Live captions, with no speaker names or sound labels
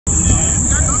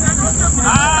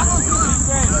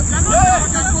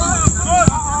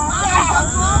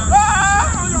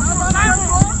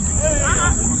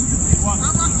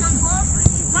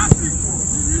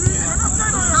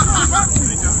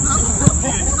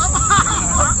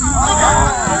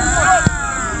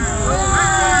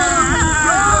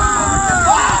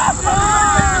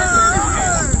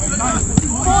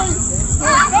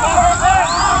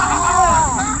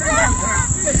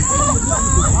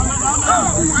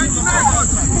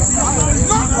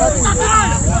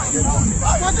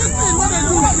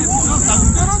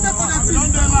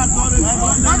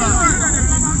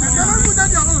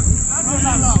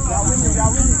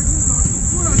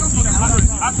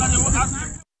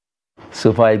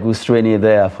Super Eagles training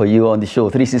there for you on the show.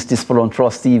 360 Sport on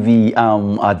Trust TV.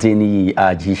 Adeni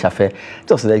Shafe.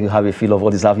 Just to let you have a feel of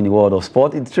what is happening in the world of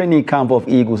sport. It's training camp of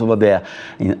Eagles over there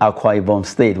in Akwa Ibom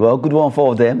State. Well, good one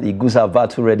for them. The Eagles are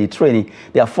battle ready training.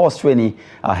 Their first training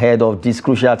ahead of this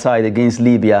crucial tie against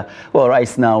Libya. Well,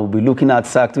 right now we'll be looking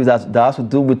at activities that has to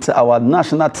do with our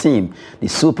national team, the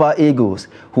Super Eagles,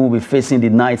 who will be facing the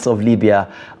Knights of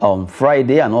Libya on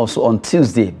Friday and also on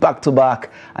Tuesday, back to back.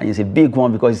 And it's a big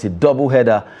one because it's a double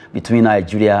header between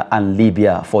Nigeria and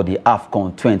Libya for the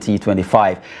AFCON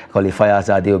 2025 qualifiers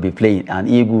that they will be playing. And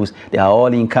Eagles, they are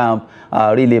all in camp,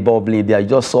 really bubbling. They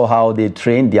just saw how they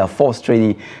trained, their first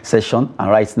training session. And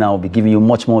right now, we'll be giving you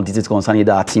much more details concerning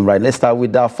that team. Right, let's start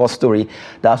with that first story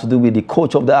that has to do with the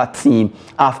coach of that team,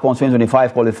 AFCON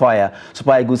 2025 qualifier.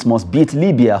 Super Eagles must beat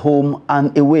Libya home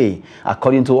and away,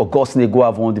 according to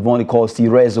EGUAVOEN, the one he calls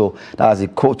Tinubu, that is the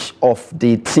coach of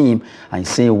the team. And he's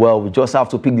saying, well, we just have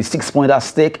to pick the 6 point at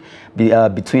stake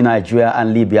between Nigeria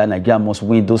and Libya. Nigeria must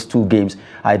win those two games,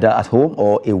 either at home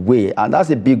or away. And that's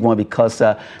a big one because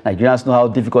Nigerians know how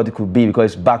difficult it could be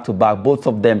because it's back-to-back, both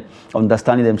of them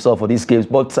understanding themselves for these games.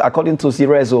 But according to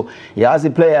Tinubu, he has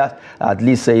the players, at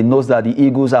least he knows that the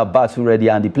Eagles are battle ready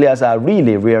and the players are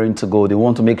really raring to go. They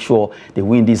want to make sure they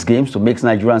win these games to make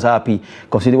Nigerians happy.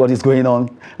 Consider what is going on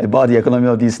about the economy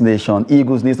of this nation.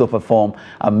 Eagles need to perform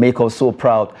and make us so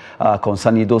proud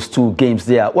concerning those two games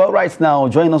there. Well, right now,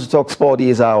 joining us to talk sport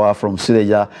is our from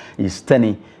Suleja is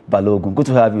Tenny Balogun. Good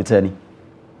to have you, Tenny.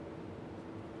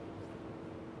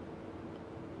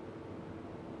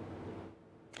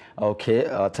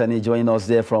 Okay, Tenny joining us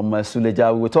there from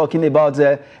Suleja. We were talking about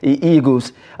the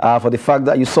Eagles for the fact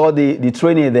that you saw the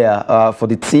training there for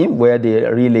the team where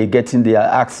they're really getting their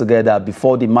acts together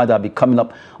before the match will be coming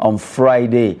up on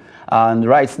Friday. And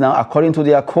right now, according to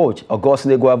their coach,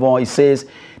 EGUAVOEN, he says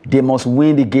they must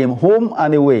win the game home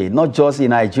and away, not just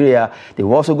in Nigeria. They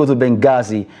will also go to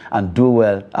Benghazi and do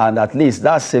well. And at least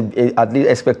that's at least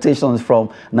expectations from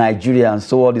Nigerians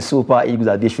toward the Super Eagles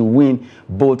that they should win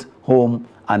both home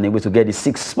and away to get the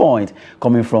 6 point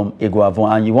coming from EGUAVOEN.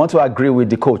 And you want to agree with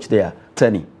the coach there,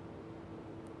 Tenny?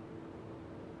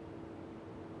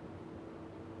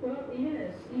 Well,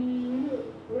 yes.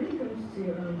 When it comes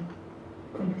to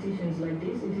competitions like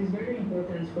this, it is very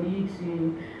important for you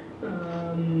to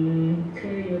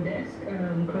clear your desk,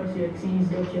 cross your T's,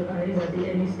 dot your I's at the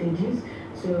early stages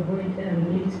to avoid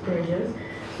late pressures.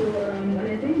 So, and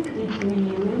I think if we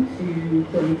want to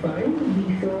qualify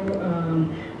before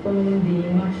the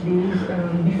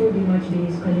match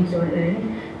days coming to an end,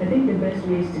 I think the best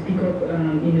way is to pick up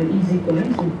easy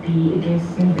points would be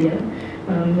against Libya.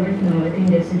 Right now, I think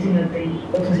they're sitting at the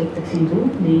bottom of the table.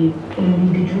 They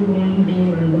drew one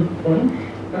game and lost one.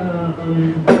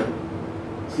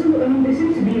 So they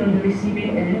seem to be on the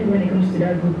receiving end when it comes to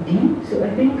that Group D. So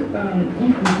I think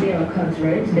if we play our cards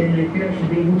right, then Nigeria should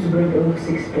be able to grab all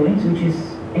 6 points, which is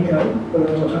enough for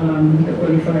the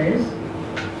qualifiers.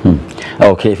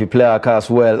 Okay, if you play our cards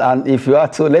well, and if you are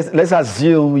to, let's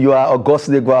assume you are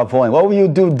EGUAVOEN, what will you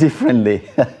do differently?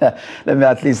 Let me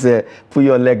at least put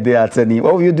your leg there, Tenny.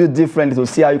 What will you do differently to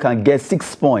see how you can get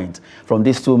 6 points from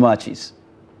these two matches?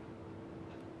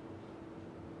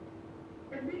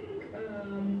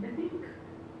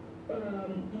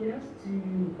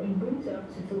 I'm going to have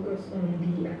to focus on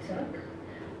the attack.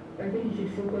 I think you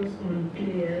should focus on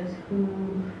players who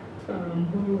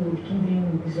would give you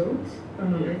results. I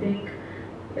think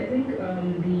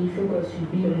the focus should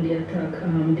be on the attack.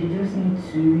 They just need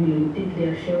to take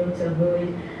their shots, avoid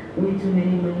way too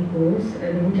many long balls,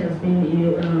 which has been the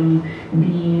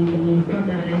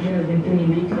pattern Nigeria has been playing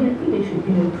lately. I think they should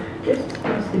just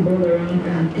pass the ball around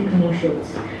and take more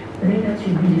shots. I think that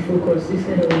should be the focus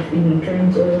instead of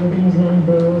trying to all these long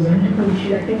balls, and I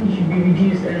think it should be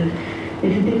reduced and they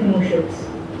should take more shots.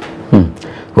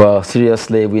 Well,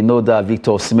 seriously, we know that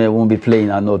Victor Osimhen won't be playing,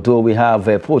 and although we have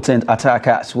potent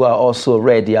attackers who are also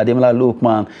ready, Ademola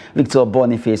Lookman, Victor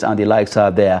Boniface, and the likes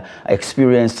are there.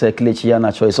 Experienced Kelechi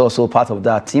Iheanacho is also part of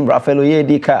that team. Raphael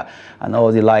Onyedika and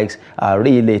all the likes are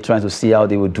really trying to see how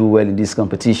they will do well in this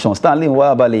competition. Stanley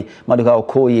Nwabali, Maduka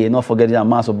Okoye, not forgetting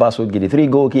Amaso Basogi, the 3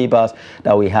 goalkeepers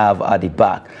that we have at the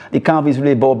back. The camp is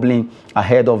really bubbling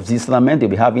ahead of this tournament. They'll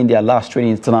be having their last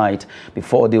training tonight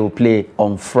before they will play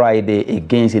on Friday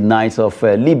against the Knights of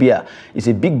Libya. It's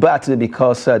a big battle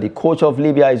because the coach of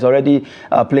Libya is already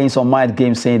playing some mind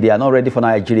games, saying they are not ready for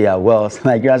Nigeria. Well,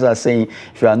 Nigerians are saying,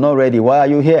 if you are not ready, why are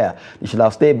you here? You should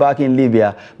have stayed back in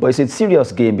Libya. But it's a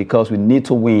serious game because we need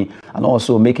to win and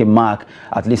also make a mark,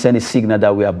 at least send a signal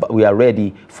that we are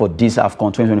ready for this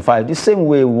AFCON 2025. The same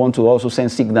way we want to also send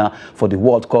signal for the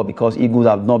World Cup, because Eagles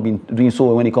have not been doing so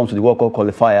well when it comes to the World Cup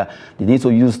qualifier. They need to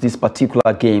use these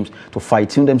particular games to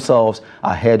fine-tune themselves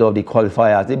ahead of the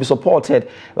qualifiers. They'll be supported,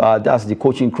 that's the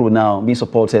coaching crew now, being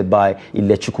supported by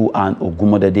Ilechukwu and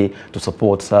Ogumodede to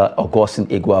support Augustine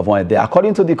EGUAVOEN there.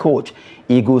 According to the coach,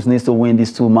 Eagles needs to win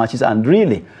these 2 matches, and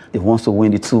really, they want to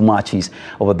win the 2 matches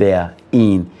over there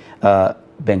in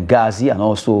Benghazi and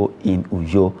also in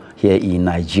Uyo here in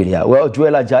Nigeria. Well,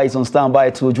 Joel Ajayi is on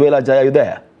standby too. Joel Ajayi, are you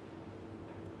there?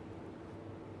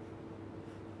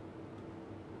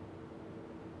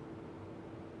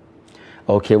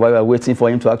 Okay, while we're waiting for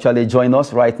him to actually join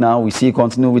us right now, we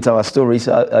continue with our stories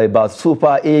about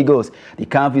Super Eagles. The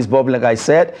camp is bubbling, like I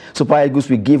said. Super Eagles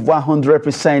will give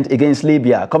 100% against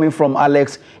Libya. Coming from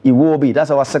Alex Iwobi,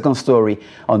 that's our second story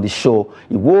on the show.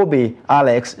 Iwobi,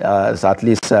 Alex, at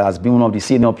least has been one of the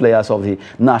senior players of the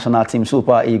national team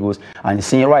Super Eagles. And he's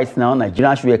saying right now,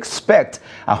 Nigerians should expect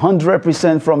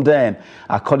 100% from them.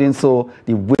 According to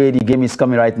the way the game is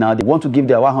coming right now, they want to give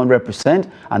their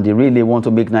 100% and they really want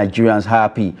to make Nigerians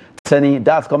happy. Saying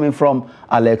that's coming from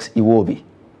Alex Iwobi.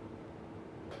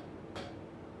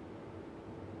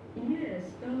 Yes,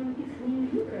 if we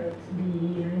look at the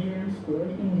Nigerian squad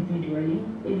individually,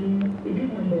 a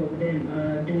good number of them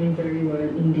are doing very well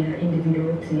in their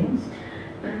individual teams.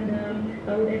 And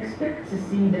I would expect to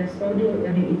see that, although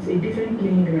I mean, it's a different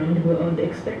playing ground, but I would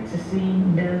expect to see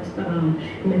that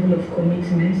level of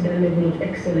commitment, that level of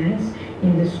excellence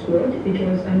in the squad,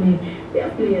 because I mean, there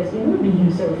are players, Iwobi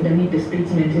himself that made the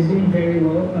statement, is doing very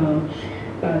well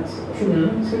at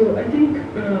Fulham. So I mean,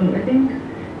 it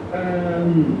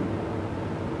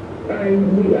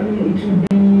would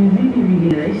be really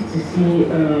nice to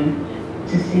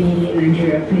see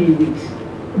Nigeria play with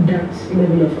that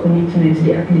level of commitment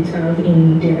the athletes have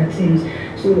in their teams.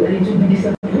 So and it would be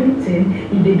disappointing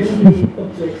if they don't live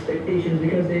up to expectations,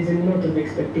 because there's a lot of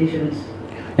expectations.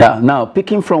 Yeah, now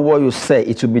picking from what you say,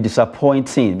 it would be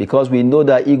disappointing because we know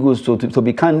that Eagles, to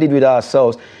be candid with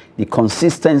ourselves, the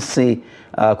consistency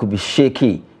could be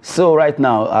shaky. So right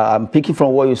now, I'm picking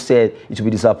from what you said, it would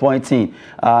be disappointing.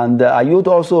 And are you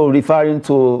also referring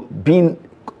to being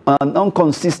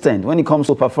inconsistent when it comes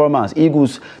to performance?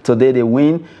 Eagles today they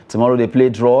win, tomorrow they play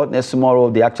draw, next tomorrow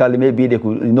they actually maybe they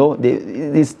could, you know,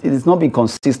 it's not been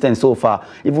consistent so far,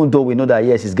 even though we know that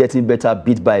yes, it's getting better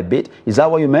bit by bit. Is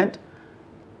that what you meant?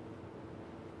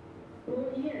 Well,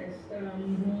 yes.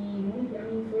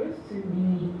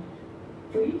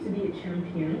 For you to be a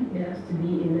champion, there has to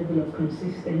be a level of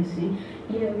consistency.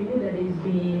 Yeah, we know that there's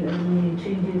been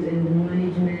changes in the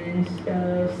management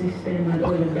system and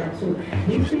all of that. So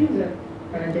these things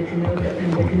are detrimental to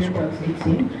the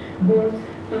team. But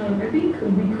I think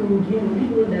we could,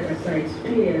 leave all that aside.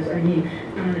 Players, and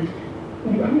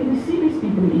we see these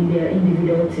people in their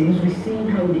individual teams. We see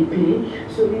how they play.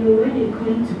 So when they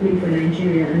come to play for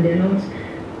Nigeria and they're not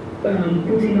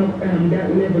putting up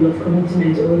that level of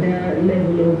commitment or that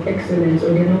level of excellence,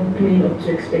 or they're not playing up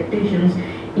to expectations,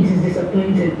 it is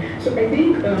disappointing. So I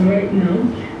think right now,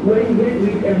 when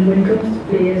it comes to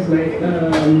players like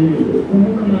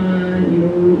Mukman,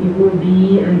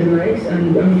 Iwobi and the likes,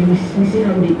 and we see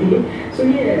how they play. So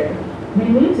yeah, we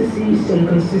want to see some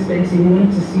consistency. We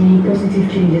want to see positive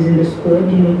changes in the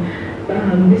squad.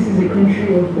 This is a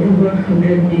country of over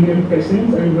 100 million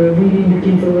persons, and we're really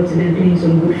looking forward to them playing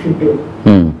some good football.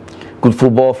 Good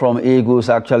football from Eagles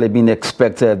actually being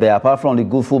expected there. Apart from the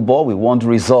good football, we want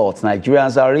results.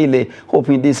 Nigerians are really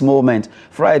hoping this moment,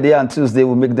 Friday and Tuesday,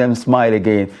 will make them smile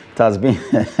again. It has been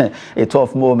a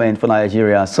tough moment for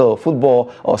Nigeria. So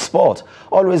football or sport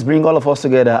always bring all of us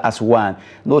together as one.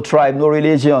 No tribe, no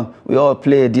religion. We all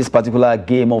play this particular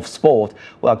game of sport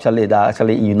that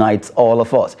actually unites all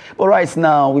of us. But right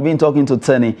now, we've been talking to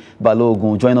Tenny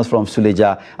Balogun, join us from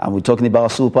Suleja, and we're talking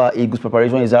about Super Eagles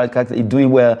preparation. Is actually doing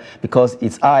well because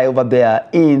it's high over there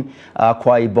in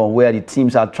Akwa Ibom, where the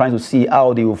teams are trying to see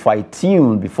how they will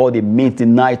fine-tune before they meet the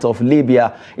night of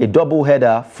Libya, a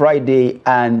double-header Friday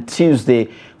and Tuesday,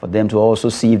 for them to also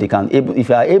see if they can, if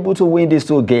they are able to win these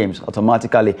 2 games,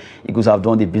 automatically Eagles have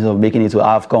done the business of making it to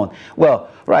AFCON. Well,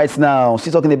 right now,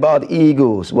 still talking about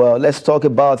Eagles. Well, let's talk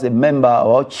about a member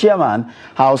or chairman,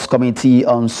 House Committee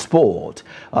on Sport.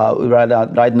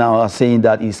 Right now, saying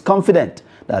that he's confident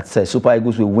that Super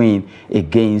Eagles will win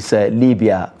against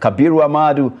Libya. Kabiru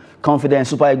Amadu, confident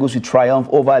Super Eagles will triumph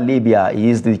over Libya. He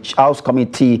is the House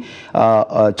Committee,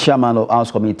 chairman of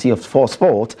House Committee for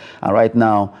Sport. And right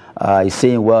now, he's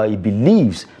saying, well, he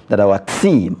believes that our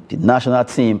team, the national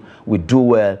team, will do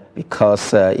well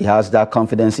because he has that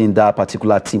confidence in that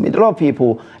particular team. A lot of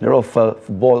people, a lot of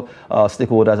football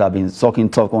stakeholders have been talking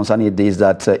tough concerning this,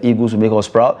 that Eagles will make us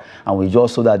proud, and we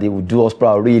just saw that they will do us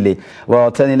proud, really. Well,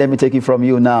 Tony, let me take it from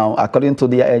you now. According to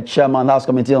the chairman, House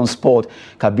Committee on Sport,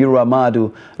 Kabiru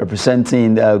Amadu,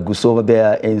 representing Gus over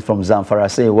there from Zamfara,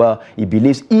 say, well, he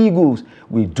believes Eagles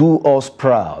will do us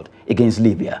proud against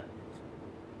Libya.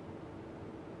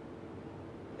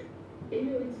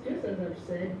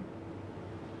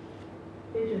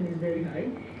 Expectation is very high.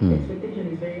 Expectation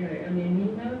is very high. I mean, we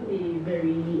have a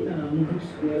very good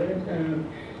squad.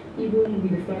 Even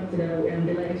with the fact that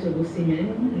the likes of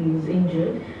Osimhen is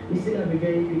injured, we still have a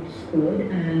very good squad.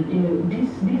 And you know, these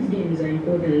games are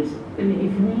important. I mean,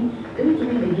 if we don't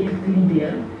win against Libya,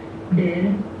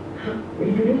 then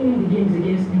if we don't win the games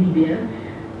against Libya,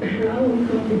 how are we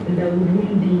confident that we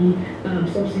win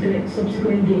the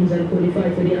subsequent games and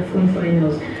qualify for the AFCON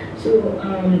finals? So,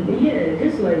 yeah,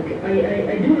 just like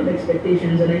I do have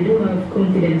expectations and I do have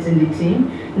confidence in the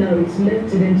team. Now it's left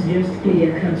to them to just play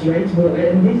their cards right. But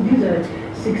these are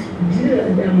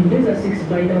six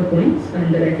vital points,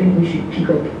 and that I think we should pick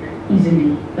up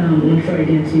easily on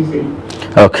Friday and Tuesday.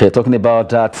 Okay, talking about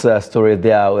that story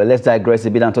there, well, let's digress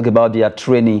a bit and talk about their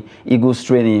training, Eagles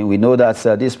training. We know that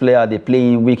this player, they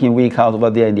play week in, week out over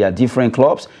there in their different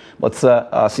clubs. But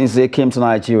since they came to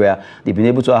Nigeria, they've been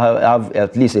able to have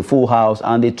at least a full house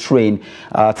and they train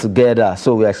together.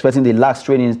 So we're expecting the last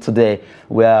training today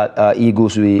where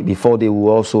Eagles will, before they will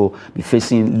also be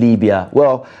facing Libya.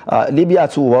 Well, Libya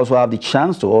too will also have the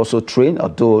chance to also train,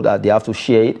 although they have to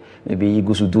share it. Maybe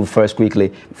Eagles will do first quickly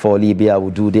before Libya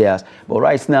will do theirs. But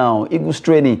right now, Eagles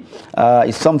training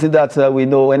is something that we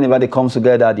know whenever they come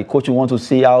together, the coach will want to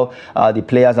see how the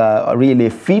players are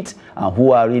really fit and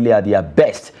who are really at their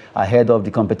best ahead of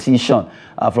the competition.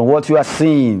 From what you are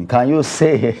seeing, can you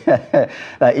say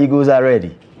that Eagles are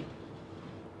ready?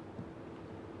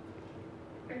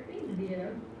 I think they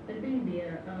are.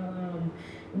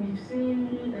 We've seen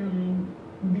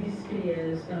these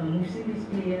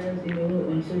players, you know,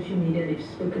 on social media. They've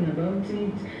spoken about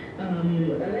it. I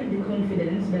like the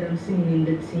confidence that I'm seeing in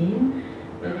the team.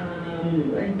 I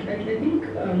think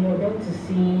we're about to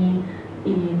see a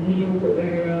new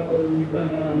era of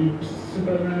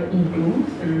Super Eagles,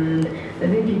 and I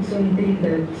think it's something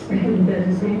that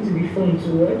is going to be fun to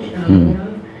watch.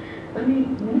 I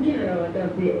mean, looking at our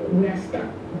attack, we are stuck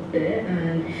up there,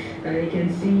 and I can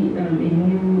see a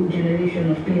new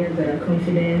generation of players that are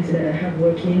confident, that are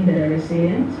hardworking, that are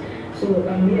resilient. So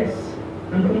yes,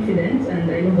 I'm confident, and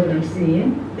I know what I'm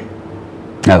seeing.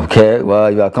 Okay, well,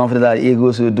 you are confident that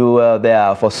Eagles will do well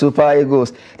there. For Super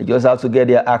Eagles, they just have to get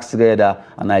their acts together,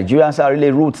 and Nigerians are really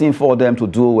rooting for them to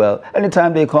do well.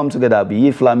 Anytime they come together, be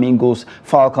it Flamingos,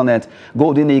 Falconet,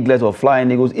 Golden Eagles, or Flying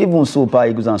Eagles, even Super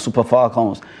Eagles and Super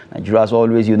Falcons, Nigerians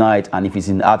always unite. And if it's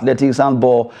in athletics and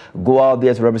ball, go out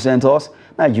there to represent us.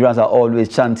 Nigerians are always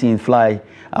chanting fly,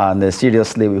 and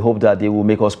seriously, we hope that they will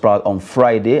make us proud on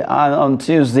Friday and on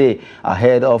Tuesday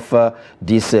ahead of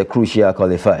these crucial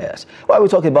qualifiers. Why are we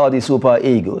talking about the Super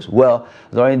Eagles? Well,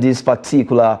 during this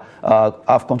particular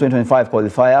AFCON 2025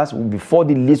 qualifiers, before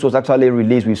the list was actually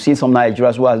released, we've seen some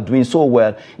Nigerians who are doing so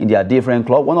well in their different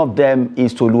clubs. One of them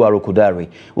is Tolu Arokudare,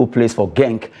 who plays for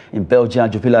Genk in Belgian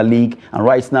Jupiler League, and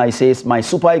right now he says, my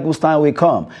Super Eagles time will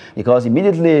come, because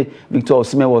immediately Victor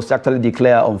Osimhen was actually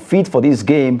declared unfit for these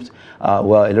games.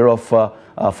 Well, a lot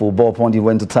of football pundits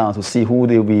went to town to see who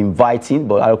they will be inviting,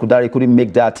 but Arokudare couldn't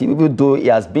make that team, even though he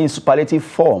has been superlative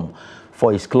form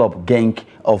for his club, Genk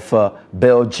of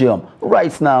Belgium.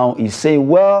 Right now, he's saying,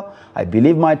 well, I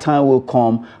believe my time will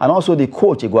come. And also the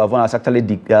coach, EGUAVOEN, has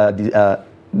actually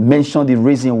mentioned the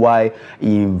reason why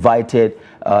he invited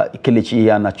Kelechi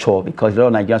Iheanacho, because a lot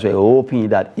of Nigerians were hoping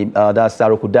that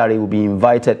Arokudare will be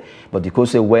invited, but the coach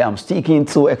said, well, I'm sticking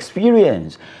to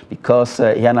experience, because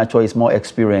Iheanacho is more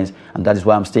experienced, and that is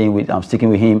why I'm sticking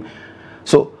with him.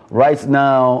 So right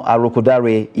now,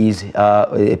 Arokodare is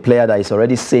a player that is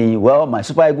already saying, well, my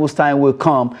Super Eagles time will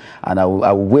come and I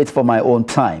will wait for my own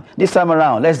time. This time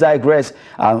around, let's digress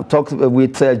and talk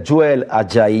with Joel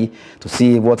Ajayi to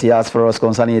see what he has for us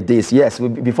concerning this. Yes,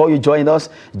 before you join us,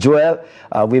 Joel,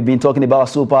 we've been talking about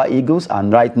Super Eagles,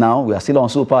 and right now we are still on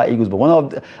Super Eagles, but one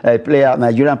of the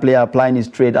Nigerian player applying his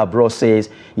trade abroad says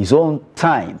his own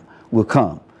time will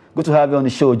come. Good to have you on the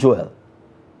show, Joel.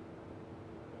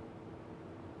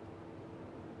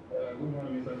 Good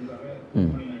morning, Mr. Elizabeth. Good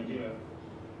morning, Nigeria.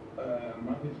 I'm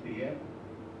happy to be here.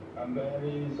 I'm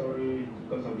very sorry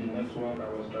because of the network. I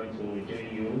was trying to join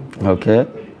you. Okay.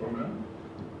 The program,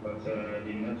 but the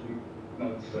network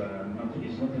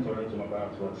it's nothing to write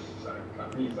about. But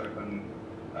at least I can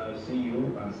see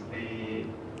you and stay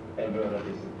every other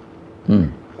day.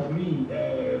 For me,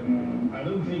 I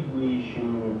don't think we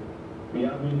should be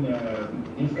having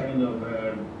this kind of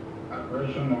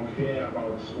aggression or fear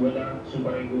about whether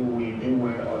Super Eagles will do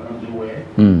well or not do well.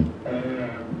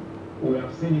 We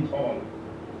have seen it all.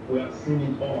 We have seen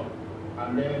it all.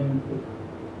 And then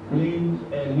playing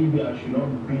Libya should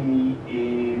not be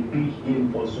a big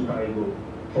game for Super Eagles.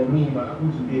 For me, if I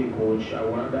happen to be a coach, I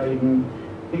would rather even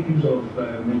take use of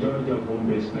majority of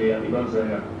home-based players because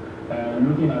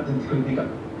looking at it critically,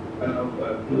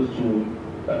 close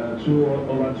to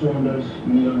over 200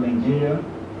 million Nigeria.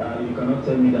 You cannot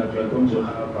tell me that we are going to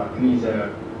have at least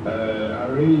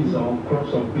arrays or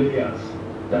crops of players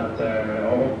that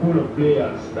or a pool of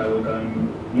players that we can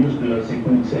use to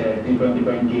execute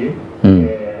different game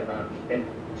at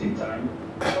any time.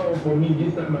 So for me,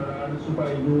 this time around,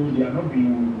 Super Eagles, they are not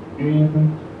been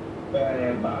doing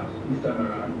bad this time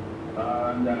around,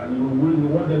 and we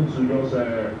want them to just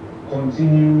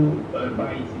continue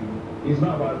biting. It's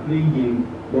not about playing game,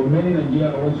 but many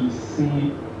Nigerians want to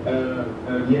see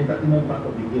the entertainment part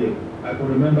of the game. I could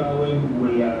remember when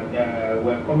we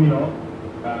were coming up,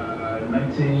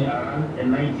 around the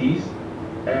 90s.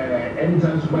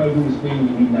 Anytime Super Eagles is playing in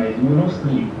the midnight, we will not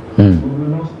sleep. We will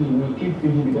not sleep. We will keep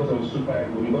feeling because of Super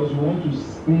Eagles, because we want to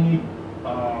see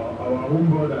our own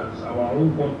brothers, our own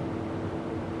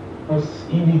brothers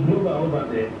in the global over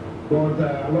there. But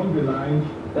along the line,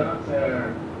 that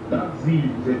zeal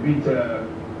is a bit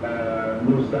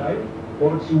nosedive.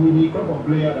 But with the crop of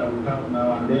players that we have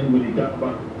now, and then with the gap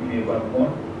back in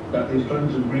EGUAVOEN that is trying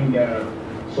to bring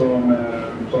some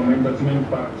entertainment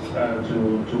parts to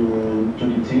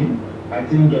the team, I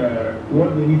think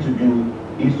what they need to do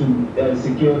is to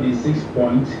secure the 6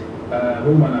 points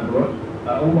home and abroad,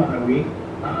 home and away,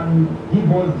 and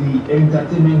give us the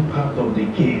entertainment part of the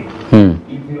game.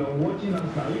 If you are watching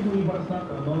us now, even if Arsenal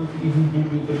cannot even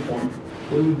give you 3 points,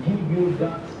 they will give you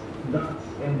that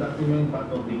entertainment part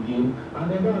of the game,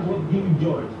 and then that's what gives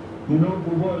joy. You know,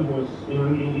 football is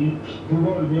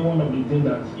one of the things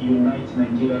that unites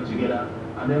Nigeria together.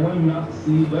 And then when you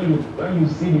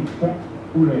see the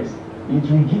fullness, it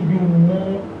will give you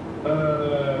more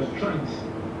strength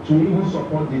to even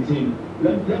support the team.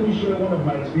 Let me share one of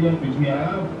my experience with me.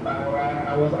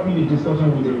 I was having a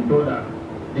discussion with a brother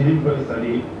the day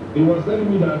yesterday. He was telling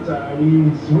me that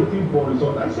he's waiting for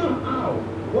results. I said, how?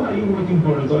 Why are you waiting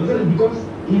for results? He said, because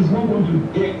he's not going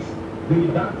to get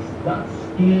that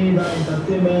skill, that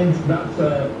entertainment,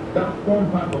 that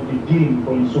fun part of the game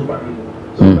from Super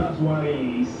Eagles. So that's why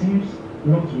he seems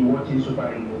not to be watching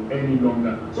Super Eagles any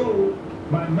longer. So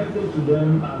my message to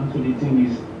them and to the team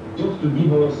is just to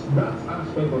give us that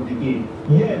aspect of the game.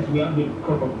 Yes, we have the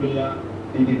crop of players,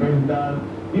 the defender,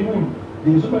 even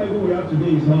the Super Eagles we have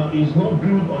today is not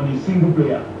built on a single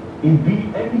player.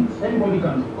 Anybody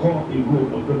can score a goal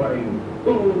for Super Eagles.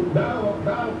 So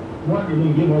that one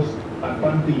alone gave us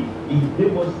advantage. It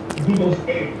gave us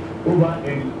edge over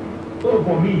anything. So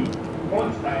for me,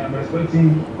 what I am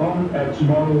expecting on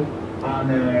tomorrow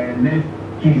and next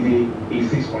Tuesday is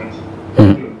 6 points.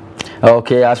 Thank you.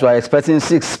 Okay, as we are expecting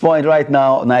 6 points right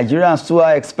now, Nigerians too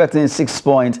are expecting 6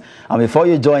 points. And before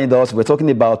you joined us, we're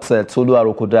talking about Tolu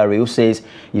Arokodare, who says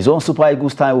his own Super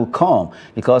Eagles time will come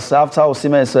because after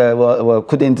Osimhen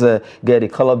couldn't get a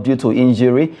call-up due to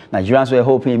injury, Nigerians were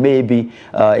hoping maybe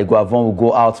EGUAVOEN will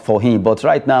go out for him. But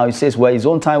right now, he says, well, his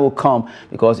own time will come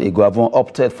because EGUAVOEN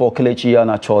opted for Kelechi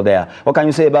Iheanacho there. What can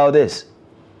you say about this?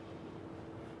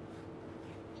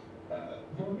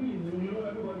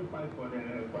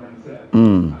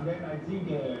 And then I think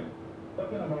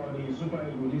talking about the Super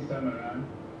Eagles this time around,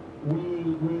 we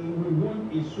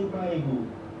want a Super Eagles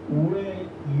where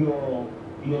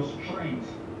your strength,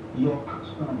 your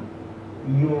action,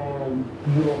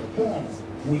 your form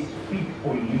will speak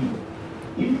for you.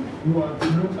 If you are to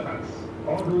look at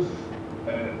all those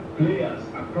players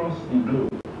across the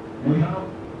globe, we have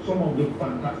some of the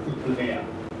fantastic players.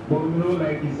 But you know,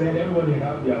 like he said, everybody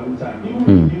have their own time. Even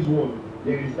in this world,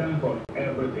 there is time for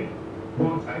everything.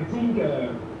 But I think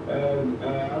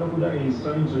Arakuda is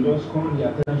trying to just call the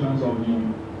attention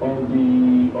of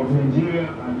Nigeria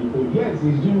and the whole. Yes,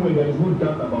 he's doing well. There is no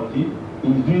doubt about it.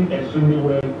 He's doing extremely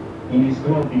well in his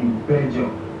club in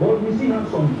Belgium. But we still have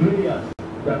some players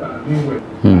that are doing well.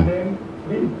 And then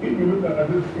if you look at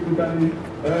this typically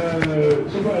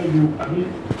Super Eagles, I mean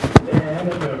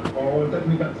NFL or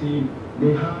technical team,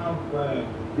 they have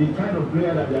the kind of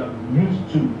player that they are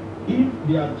used to. If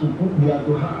they are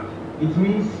to hard, it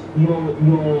means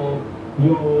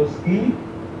your skill,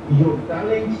 your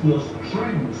talent, your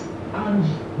strength, and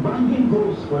banging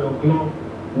goals for your club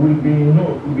will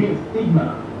be a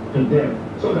stigma to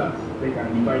them, so that they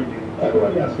can divide them.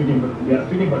 Everybody are speaking for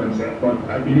themselves, but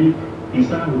I believe his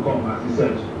time will come, as he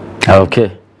said.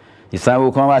 Okay. His time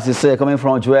will come, as he said, coming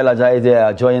from Joel Ajayi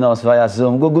there, joining us via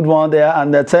Zoom. Good one there.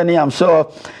 And Tenny, I'm sure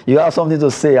you have something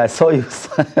to say. I saw you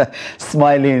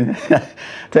smiling.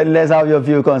 Tenny, let's have your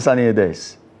view concerning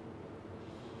this.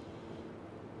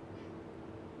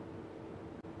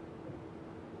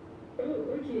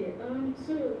 Okay.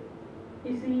 So,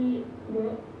 you see,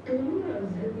 well,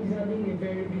 Tinubu is having a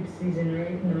very good season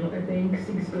right now. I think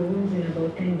 6 goals in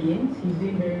about 10 games. He's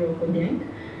doing very well for them.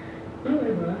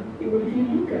 However, if you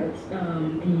look at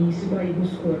the Super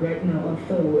Eagles squad right now of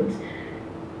forwards,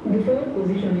 the forward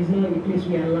position is not the place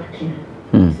we are lacking.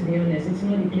 To be honest, it's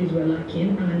not the place we're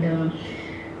lacking. And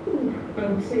I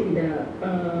would say that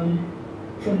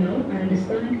for now, I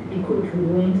understand the coach would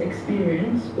want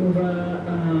experience over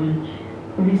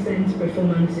recent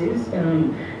performances.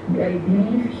 I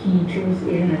believe he chose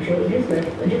Iheanacho,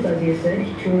 just as he said,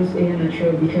 he chose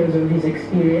Iheanacho because of his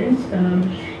experience.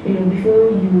 You know,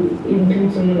 before you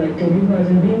include someone like Toby who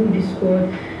hasn't been with the squad,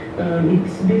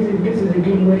 this is a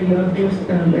game where you have just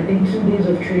I think 2 days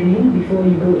of training before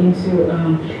you go into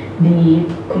the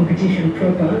competition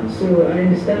proper. So I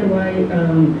understand why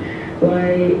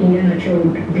Iheanacho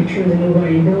would be chosen over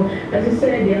him. But as I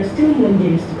said, there are still more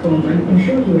games to come, and I'm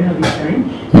sure he will have his time.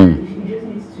 He just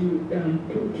needs to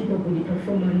keep up with the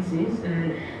performances,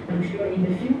 and I'm sure in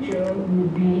the future will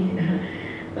be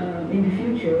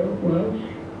well,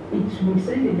 it would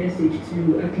send a message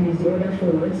to at least the other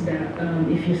forwards that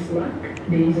if you slack,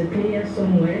 there is a player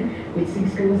somewhere with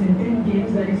 6 goals in 10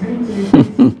 games that is going to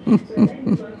replace you. So I like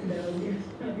the fact that we're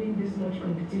having this much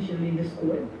competition in the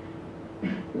squad.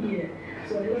 Yeah,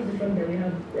 so I love the fact that we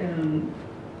have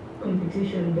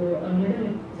competition, but whether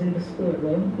it's in the squad,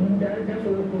 well, that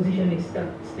forward position is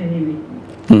stacked anyway.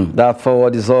 That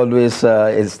forward is always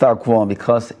a stark one,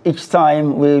 because each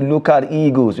time we look at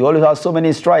Eagles, we always have so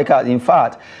many strikers. In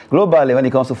fact, globally, when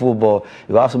it comes to football,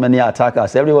 you have so many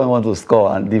attackers. Everyone wants to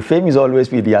score, and the fame is always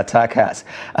with the attackers.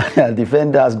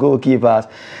 Defenders, goalkeepers,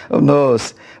 who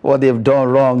knows what they've done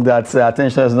wrong, that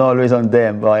attention is not always on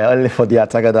them, but only for the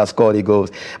attacker that scored the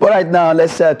goals. But right now,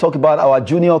 let's talk about our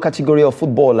junior category of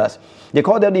footballers. They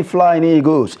call them the Flying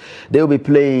Eagles. They will be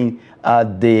playing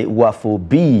at the WAFO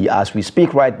B as we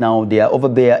speak right now. They are over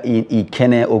there in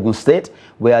Ikenne, Ogun State,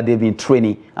 where they've been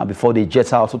training, and before they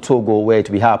jet out to Togo, where it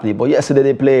will be happening. But yesterday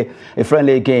they play a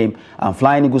friendly game, and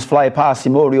Flying Eagles fly past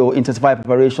Simorio, intensified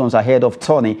preparations ahead of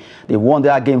Tony. They won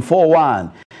their game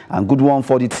 4-1. And good one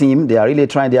for the team. They are really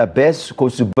trying their best.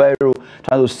 Coach Zubairu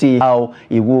trying to see how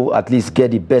he will at least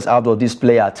get the best out of this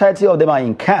player. 30 of them are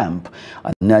in camp,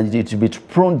 and it will be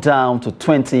thrown down to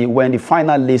 20 when the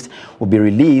final list will be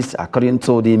released, according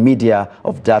to the media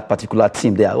of that particular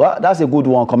team there. Well, that's a good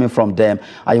one coming from them.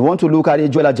 And you want to look at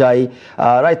it, Joel Ajayi.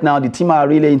 Right now, the team are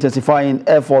really intensifying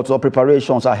efforts or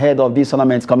preparations ahead of this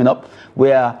tournament coming up,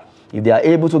 where if they are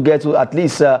able to get to at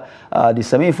least the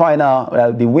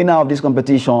semi-final, the winner of this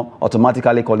competition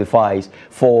automatically qualifies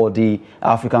for the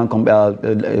African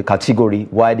category,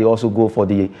 while they also go for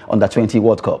the Under-20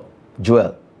 World Cup.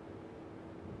 Joel.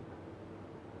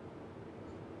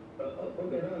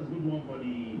 Okay, that's a good one for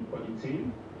the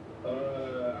team.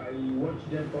 I watched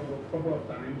them a couple of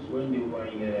times when they were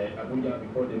in Abuja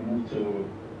before they moved to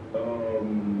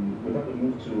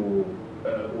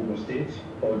Ogun State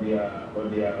or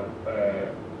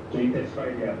to intensify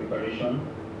their preparation.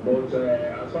 But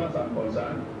as far as I'm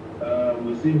concerned,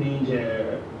 we still need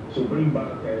to bring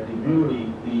back the glory,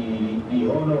 the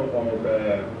honor of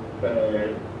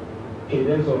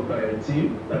cadets of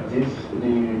team, that is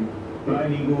the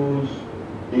Flying Eagles,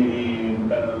 the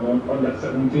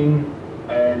Under-17,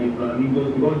 and the Flying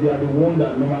Eagles, because they are the ones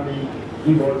that normally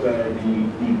give us the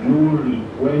glory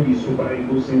when the Super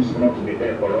Eagles seems not to be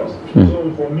there for us.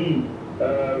 So for me,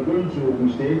 going to Ogun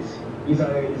State is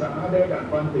an added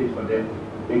advantage for them.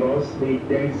 because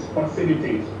there is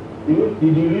facilities. The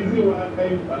reason why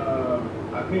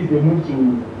at least they moved to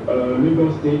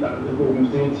Lagos State and Ogun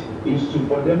State is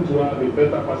for them to have a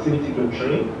better facility to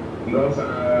train. Because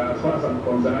as far as I'm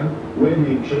concerned, when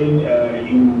they train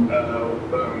in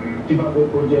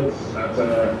Tinubu projects at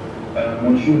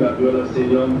Monshood at the other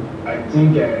stadium, I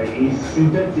think it's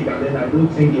synthetic, and then I don't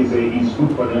think it's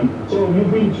good for them. So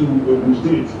moving to Ogun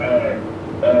State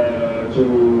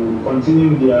to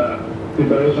continue their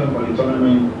preparation for the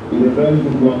tournament is a very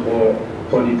good one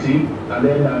for the team, and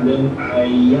then I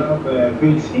have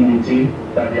faith in the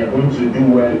team that they are going to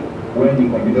do well when the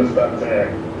competition starts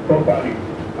properly.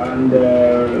 And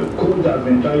coach has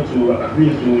been trying to at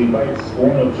least to invite 1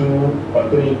 or 2 or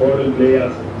 3 foreign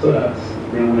players so that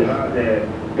they will have the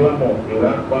glamour, they will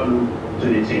have value to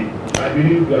the team. I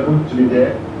believe we are going to be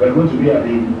there. We are going to be at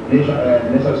the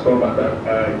Nations Cup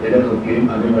at the end of the game,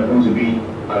 and then we are going to be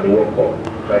at the World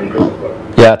Cup by the grace of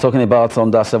God. Yeah, talking about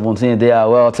under 17 there.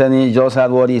 Well, Tenny just had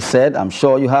what he said. I'm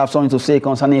sure you have something to say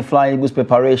concerning Flying Eagles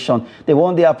preparation. They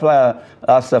won their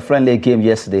as a friendly game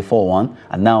yesterday 4-1,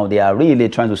 and now they are really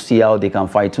trying to see how they can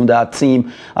fight to that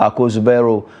team. Coach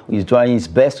Zubero is trying his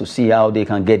best to see how they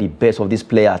can get the best of this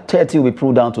player. 30 will be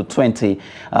pulled down to 20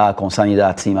 concerning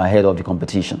that team ahead of the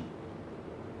competition.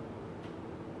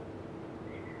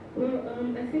 Well,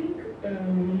 I think that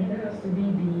has to be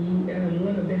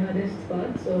one of the hardest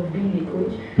parts of being a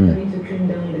coach, having to trim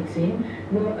down the team.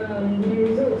 Well, the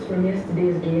results from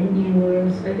yesterday's game,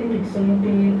 I think it's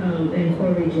something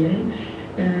encouraging,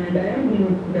 and I have no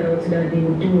doubt that they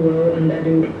will do well and that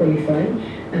they will qualify.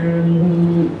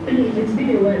 It's been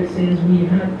a while since we've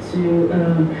had to.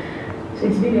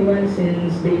 It's been a while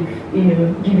since they've,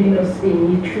 given us a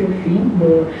trophy,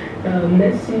 but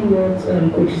let's see what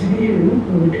Coach Zubero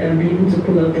would be able to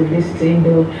pull out of this team.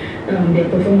 Though their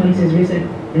performance is recently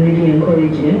really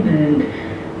encouraging,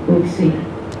 and we'll see.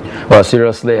 Well,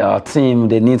 seriously, our team,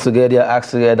 they need to get their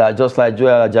acts together. Just like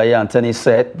Joel Ajayi and Tenny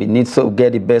said, we need to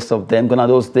get the best of them. Gone are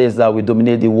those days that we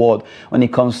dominate the world when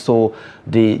it comes to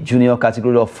the junior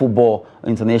category of football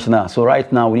international. So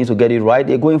right now, we need to get it right.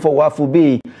 They're going for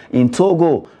Wafubi in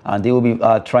Togo, and they will be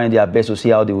trying their best to see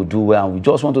how they will do well. And we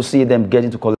just want to see them getting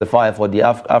to qualify for the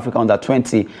Africa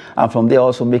Under-20, and from there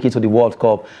also make it to the World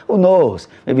Cup. Who knows?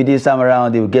 Maybe this time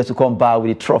around, they will get to come back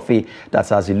with a trophy that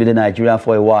has eluded Nigeria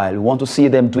for a while. We want to see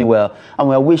them doing well, and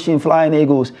we are wishing Flying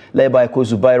Eagles, led by Coach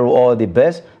Zubero, all the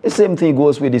best. The same thing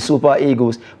goes with the Super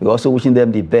Eagles. We're also wishing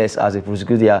them the best as they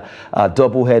prosecute their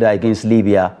double-header against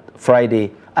Libya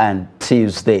Friday and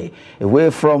Tuesday. Away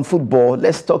from football,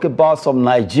 let's talk about some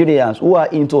Nigerians who are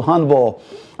into handball.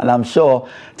 And I'm sure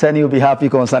Tenny will be happy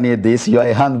concerning this. You're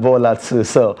a handballer too,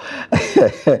 so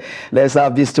let's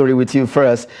have this story with you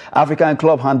first. African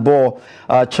Club Handball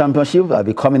Championship will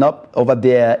be coming up over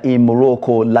there in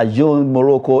Morocco. Lyon,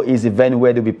 Morocco is the venue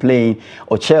where they'll be playing.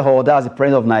 Ocheho, that's the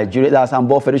president of Nigeria, that's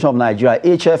Handball Federation of Nigeria,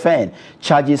 HFN,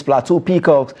 charges Plateau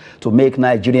Peacocks to make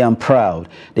Nigerian proud.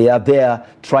 They are there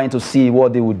trying to see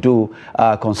what they would do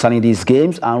concerning these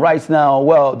games. And right now,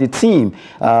 well, the team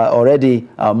already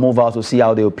move out to see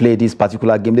how they will play this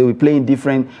particular game. They will be playing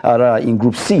different in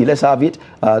Group C. Let's have it.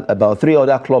 About 3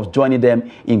 other clubs joining them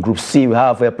in Group C. We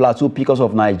have Plateau Peacocks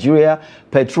of Nigeria,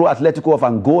 Petro Atletico of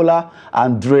Angola,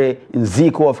 Andre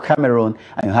Nziko of Cameroon,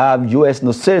 and you have US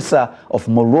Nocesa of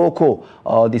Morocco.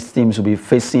 All these teams will be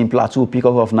facing Plateau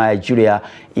Peacocks of Nigeria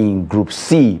in Group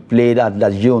C, played at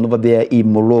Lyon over there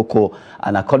in Morocco.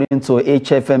 And according to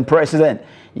HFN president,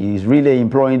 he's really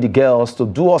imploring the girls to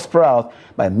do us proud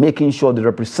by making sure they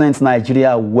represent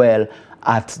Nigeria well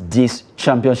at this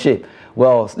championship.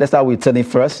 Well, let's start with Tenny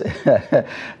first.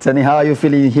 Tenny, how are you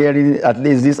feeling hearing at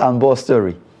least this handball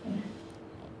story?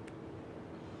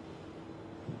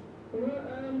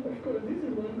 Of course, this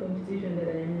is one competition that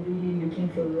I'm really looking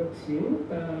forward to.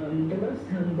 The last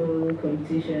handball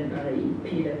competition I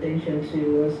paid attention to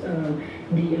was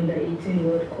the Under-18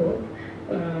 World Cup.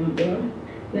 Well,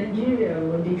 Nigeria,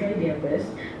 they tried their best.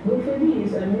 But for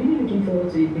this, I'm really looking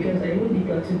forward to it because I know the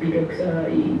Plateau Peacocks are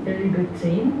a very good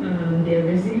team. They're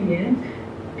resilient,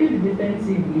 good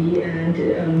defensively,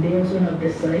 and they also have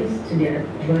the size to their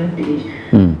advantage.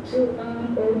 So,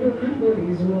 although handball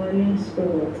is one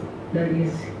sport that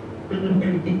is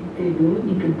unpredictable,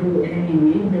 it could go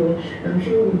anyway, but I'm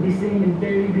sure we'll be seeing a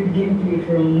very good gameplay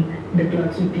from the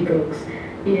Plateau Peacocks.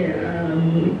 Yeah,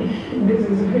 this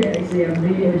is where I say I'm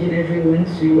really urging everyone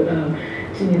to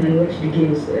tune in and watch the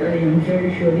games. I am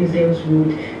very sure these girls would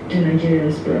do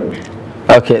Nigerians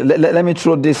proud. Okay, let me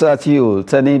throw this at you,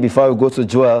 Tenny, before we go to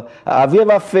Joel. Have you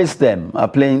ever faced them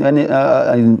playing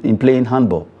in playing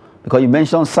handball? Because you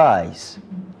mentioned size.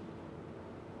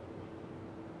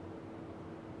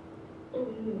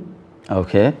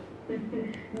 Okay. No.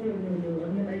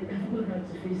 I've not had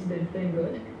to face them, thank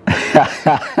God.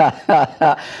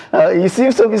 You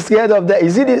seem to be scared of that.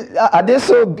 Are they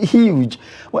so huge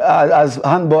as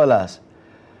handballers?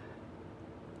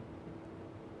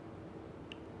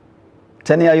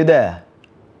 Tenny, are you there?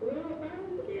 Well,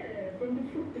 yeah, from the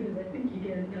photos, I think you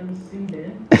can see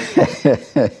them. Yes,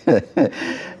 I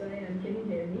am. Can you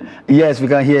hear me? Yes, we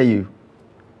can hear you.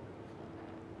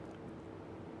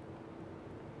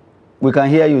 We can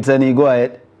hear you, Tenny. Go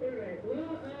ahead. All right. Well,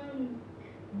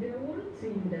 the one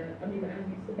thing that as you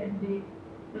said,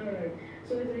 all right.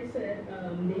 So as I said,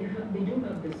 they do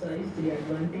have the size to their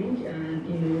advantage, and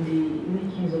they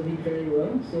make use of it very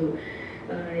well. So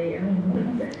I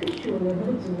am very sure we're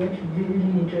about to watch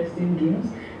really interesting games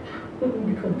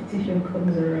when the competition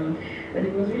comes around. And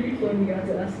it was really fun. You had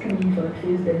to ask me if I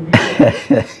faced them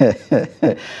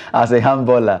before. As a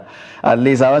handballer, at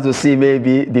least I want to see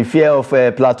maybe the fear of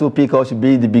plateau picker should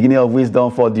be the beginning of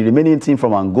wisdom for the remaining team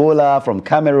from Angola, from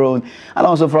Cameroon, and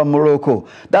also from Morocco.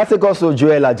 That takes us to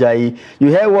Joel Ajayi.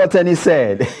 You heard what Tenny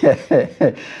said.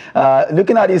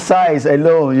 Looking at his size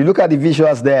alone, you look at the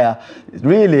visuals there,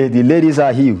 really the ladies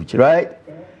are huge, right?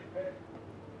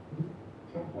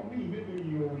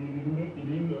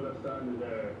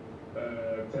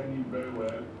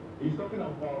 He's talking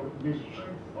about the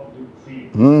strength of the team.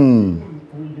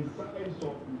 With the size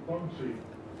of the country,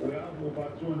 we have over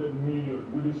 200 million.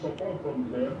 With the support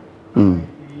from them, I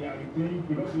think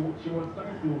because she was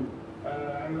trying to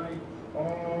highlight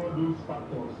all those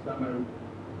factors that might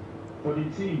for the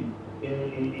team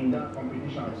in that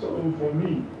competition. So for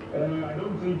me, I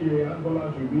don't think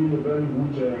Angola should be a very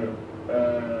good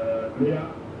player,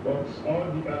 but all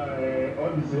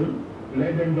the same.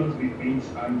 Let them just be fit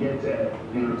and get the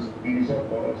result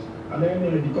for us. And then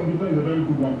the competition is a very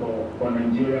good one for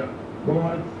Nigeria.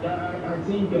 But I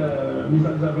think,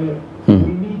 Mr. Xavier,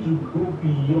 we need to go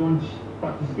beyond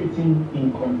participating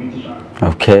in competition.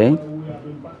 Okay. We have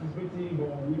been participating,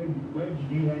 but where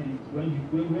did you end it? Where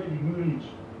did you reach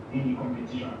in the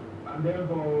competition? And then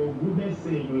for goodness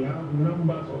sake, we have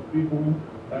numbers of people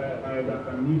that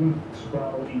can even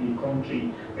sprout in the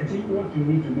country. I think what you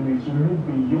need to do is to move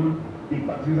beyond the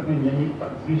participation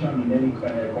in any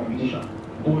competition,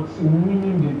 but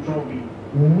winning the trophy,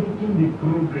 making the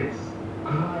progress,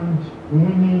 and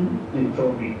winning the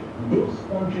trophy. Those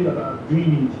countries that are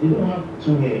doing it, they don't have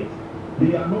two heads.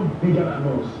 They are not bigger than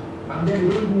us, and then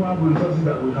they don't even have resources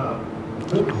that we have.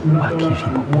 Both natural and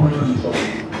human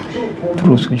resources. So for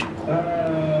me,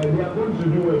 they are going to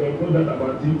do well. They know that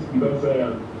about it because they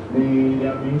have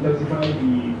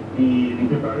intensifying the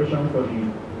preparation for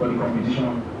the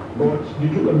competition. But the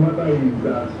truth of the matter is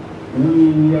that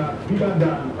we are bigger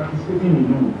than participating in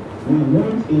you. We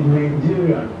want a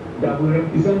Nigerian that will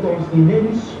represent us in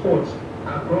any sport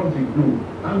across the globe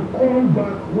and come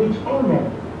back with honor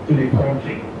to the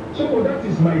country. So that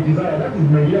is my desire. That is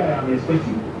Nigeria I am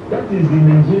expecting. That is the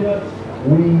Nigeria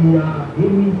we are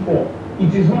aiming for.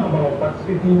 It is not about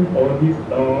participating or be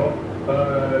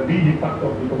the part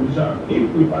of the competition.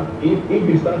 If we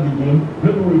start the game,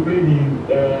 maybe we play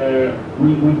we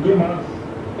came out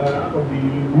of the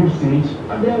group stage,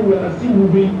 and then we are still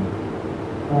moving.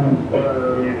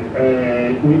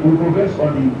 We progress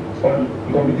on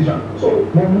the competition. So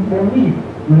for me,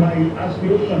 my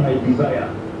aspiration, my desire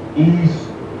is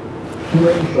to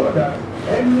ensure that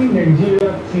any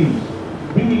Nigeria team,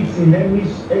 be it in any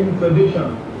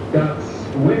federation that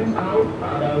went out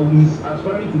and is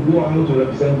aspiring to go out to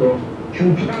represent us,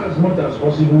 should try as much as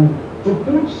possible to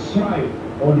put smile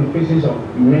on the faces of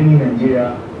many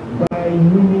Nigeria by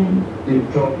winning the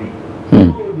trophy.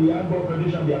 So the handball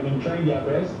federation, they have been trying their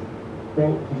best.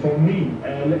 For me,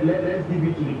 let's give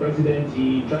it to the president.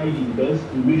 He tried his best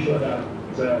to make sure that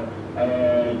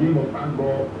game of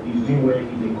handball is doing well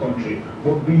in the country.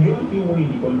 But beyond doing well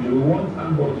in the country, we want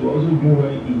handball to also do well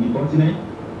in the continent,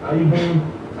 and even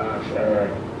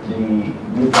the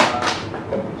global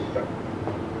competition.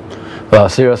 Well,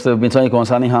 seriously, we've been talking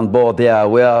concerning handball there,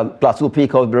 where Plateau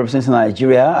Peacock representing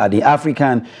Nigeria at the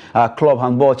African Club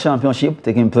Handball Championship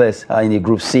taking place in the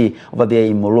Group C over there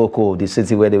in Morocco. The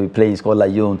city where they will play is called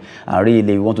Lyon. And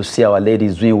really, we want to see our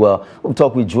ladies doing well. We'll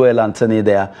talk with Joel Anthony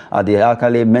there. They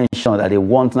actually mentioned that they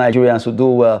want Nigerians to do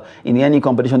well in any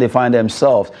competition they find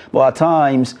themselves. But at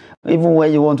times, even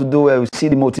when you want to do well, we see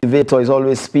the motivator is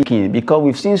always speaking, because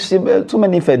we've seen too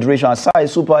many federations, aside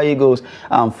Super Eagles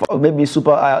and maybe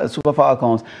Super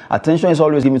Falcons. Attention is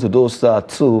always given to those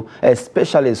two,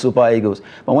 especially Super Eagles.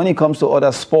 But when it comes to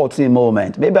other sporting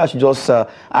moments, maybe I should just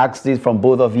ask this from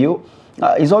both of you.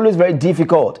 It's always very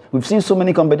difficult. We've seen so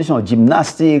many competitions,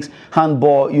 gymnastics,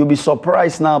 handball. You'll be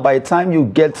surprised now by the time you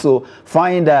get to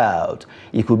find out.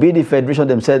 It could be the federation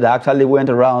themselves that actually went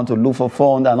around to look for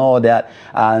funds and all that,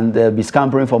 and be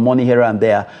scampering for money here and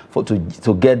there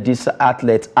to get these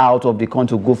athletes out of the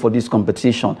country to go for this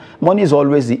competition. Money is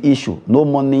always the issue. No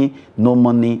money, no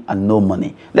money, and no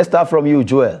money. Let's start from you,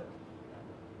 Joel.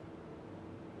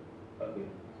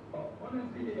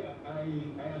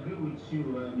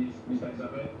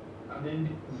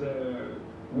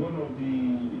 One of the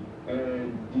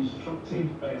destructive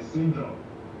syndrome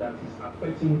that is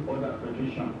affecting other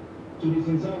federations. To be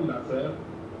sincere with ourselves,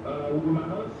 we might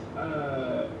not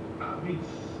have it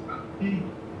as big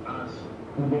as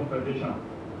football federation,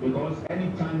 because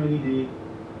anytime, any day,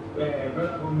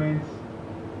 federal government,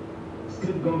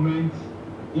 state government,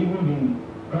 even the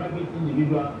private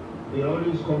individual, they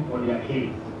always come for their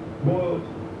aid. But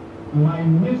my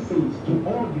message to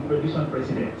all the federation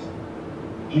presidents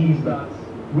is that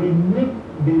when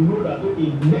they know that, okay,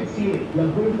 next year we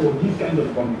are going for this kind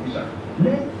of competition,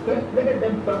 let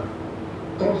them start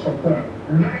toss for point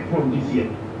right from this year.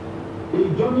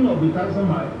 A journey of 1,000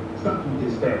 miles starts with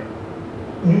a step.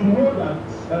 You know that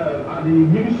at the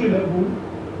ministry level,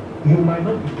 you might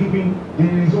not be given the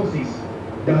resources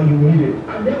that you needed.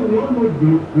 And then we all know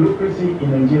bureaucracy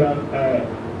in Nigerian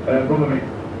government.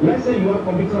 Let's say you are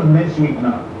competing next week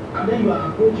now, and then you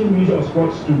are approaching Ministry of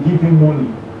Sports to give you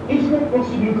money. It's not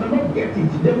possible. You cannot get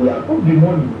it. They will approve the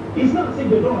money. It's not saying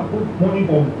they don't approve money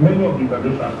for many of the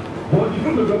federations. But the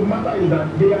truth of the matter is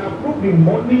that they approve the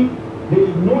money, they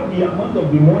know the amount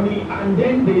of the money, and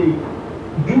then they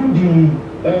do the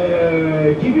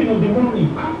giving of the money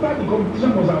after the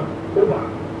competition was over,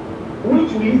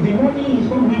 which means the money is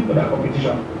not meant for that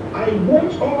competition. I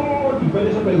want all the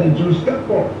federation presidents to step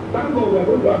up. Thank God we are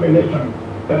going to have election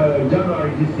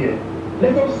January this year.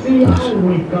 Let us see how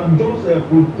we can just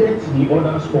protect the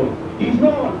other sport. It's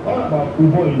not all about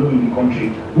football alone in the country.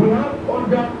 We have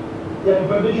other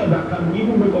federations that can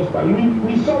even make us proud.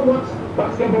 We saw what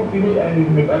basketball female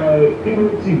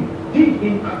team did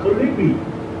in at Olympic.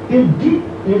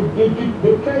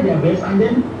 They tried their best, and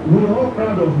then we're all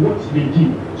proud of what they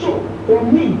did. So for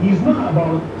me, it's not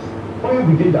about fire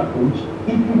brigade approach.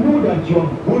 If you know that you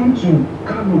are going to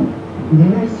Kano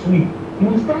next week, you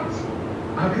will start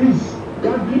at least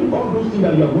gathering all those things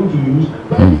that you are going to use.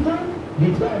 By the time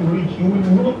the time reach, you will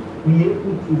not be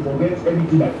able to forget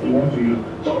anything that you want to use.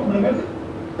 So my message,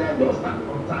 let us start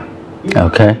on time. If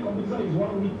okay. The competition is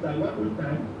 1 week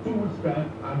time, 2 weeks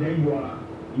time, and then you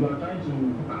are trying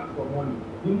to ask for money.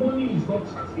 The money is not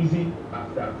as easy as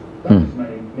that. That is my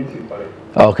message for it.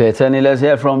 Okay, Tenny, let's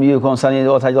hear from you concerning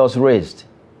what I just raised.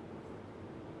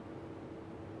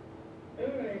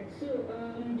 Alright, so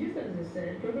just as I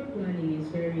said, proper planning is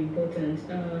very important.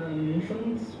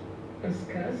 Funds are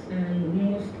scarce, and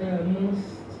most times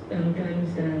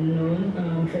than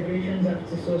none, federations have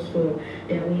to source for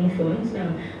their own funds.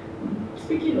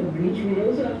 Speaking of which, we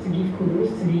also have to give kudos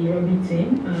to the rugby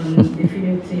team, the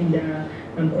female team that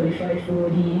qualified for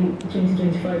the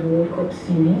 2025 World Cup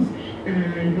Series.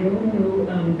 And we all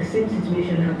know the same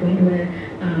situation happened where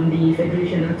the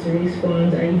federation had to raise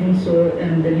funds. I even saw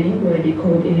the link where they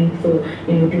called in for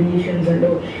donations and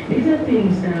all. These are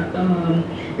things that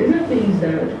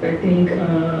I think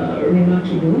are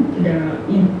remarkable. That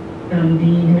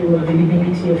the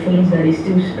availability of funds that is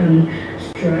still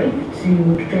strive to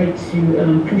try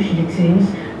to push the teams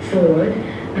forward.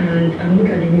 And look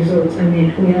at the results. I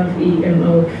mean, we have a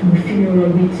female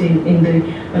rugby team in the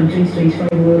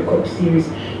 2025 World Cup Series.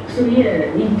 So yeah,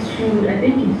 I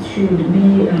think it should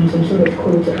be some sort of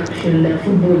call to action that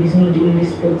football is not the only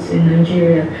sports in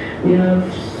Nigeria. We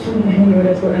have so many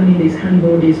other sports. I mean, there's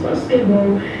handball, there's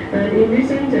basketball, and in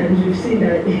recent times we've seen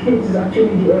that it's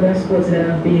actually the other sports that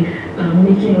have been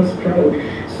making us proud.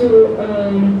 So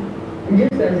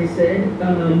just as I said,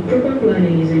 proper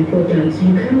planning is important.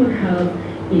 You cannot have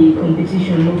a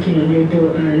competition knocking on your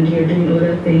door and you're doing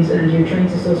other things and you're trying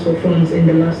to source for funds in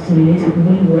the last minute. It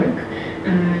won't work.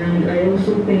 And I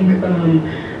also think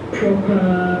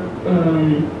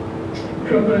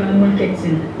proper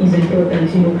marketing is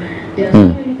important. You know, there are so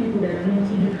many people that are not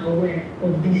even aware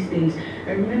of these things.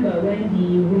 I remember when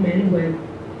the women were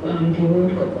the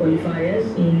World Cup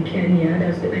qualifiers in Kenya,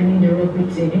 the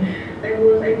rugby team. I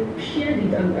shared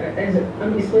it as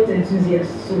I'm a sports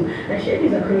enthusiast, so I shared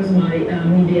it across my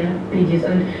media pages,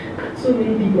 and so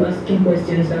many people asking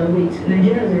questions that wait,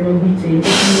 Nigeria has a rugby team,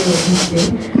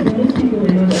 and most people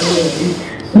were not aware of it.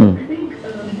 So I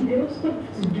think they also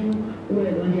have to do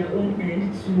well on their own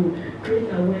end to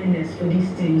create awareness for these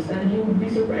things, and you would be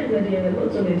surprised that there are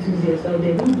lots of enthusiasts out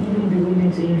there who would even be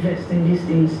willing to invest in these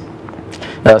things.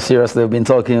 Seriously, we've been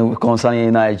talking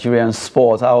concerning Nigerian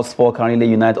sport, how sport can really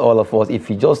unite all of us if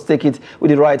you just take it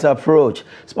with the right approach.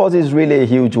 Sport is really a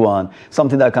huge one,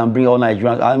 something that can bring all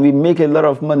Nigerians, and we make a lot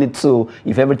of money too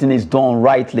if everything is done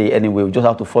rightly. Anyway, we just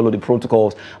have to follow the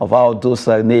protocols of how those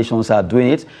nations are doing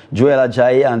it. Joel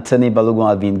Ajayi and Tenny Balogun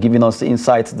have been giving us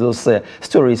insights to those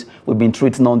stories we've been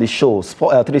treating on the show,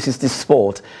 360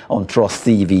 Sport on Trust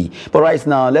TV. But right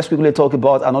now, let's quickly talk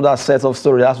about another set of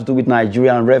stories that has to do with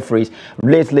Nigerian referees.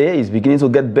 Lately, it's beginning to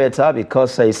get better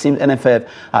because it seems NFF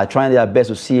are trying their best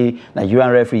to see Nigerian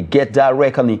referee get that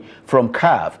reckoning from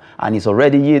CAF, and it's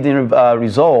already yielding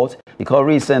results because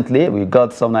recently we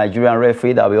got some Nigerian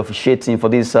referee that will be officiating for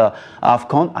this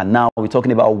AFCON, and now we're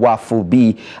talking about WAFU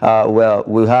B. Well,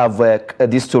 we have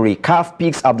this story. CAF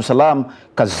picks Abdusalam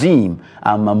Kazim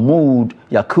and Mahmoud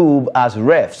Yakub as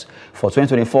refs for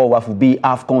 2024 WAFU B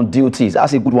AFCON duties.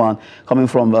 That's a good one coming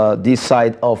from this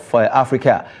side of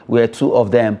Africa, where two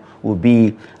of them will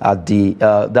be at the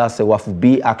that's a WAFU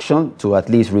B action to at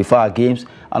least refer games,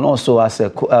 and also as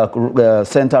a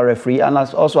center referee, and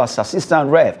also as assistant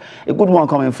ref. A good one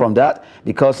coming from that,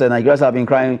 because Nigerians have been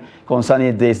crying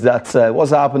concerning this, that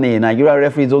what's happening, Nigerian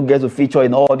referees don't get to feature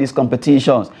in all these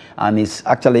competitions, and it's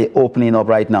actually opening up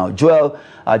right now. Joel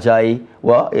Ajayi,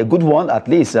 well, a good one at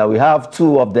least. We have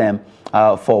two of them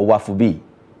for WAFU B.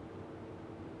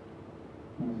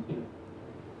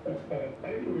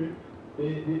 Anyway,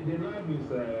 the life is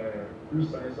two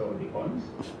sides of the coins.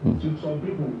 To some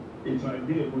people, it might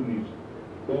be a good news.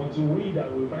 But to we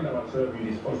that we find ourselves in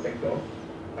the sports sector,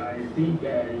 I think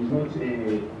it's not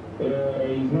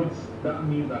that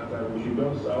means that we should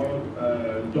just all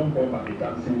jump up at the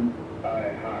dancing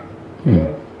hard.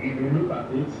 But if you look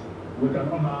at it, we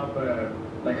cannot have,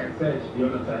 like I said the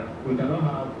other time, we cannot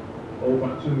have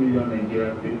over 2 million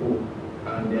Nigerian people,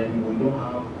 and then we don't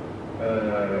have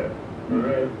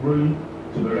referee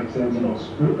to be representing us.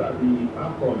 Look at the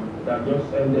AFCON that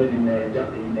just ended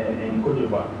in Cote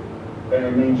d'Ivoire.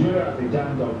 Nigeria as a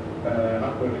giant of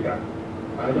Africa,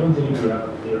 I don't think we have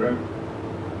a ref.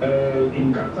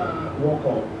 In Qatar World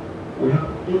Cup, we have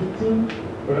 18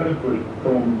 referees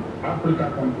from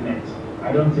Africa continent.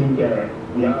 I don't think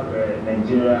we have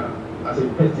Nigeria as a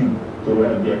person to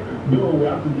ref there. Though we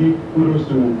have to give kudos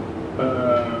to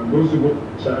those who go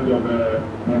charge of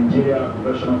Nigeria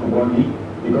Professional Football League,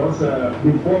 because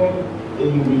before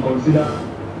you be considered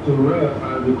to ref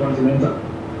as the continental,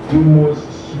 you must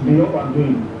be up and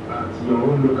doing at your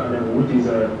own local level, which is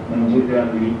Nigeria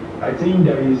League. I think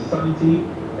there is sanity,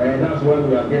 and that's why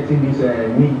we are getting these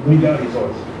media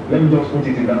results. Let me just put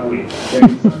it in that way. There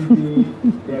is sanity,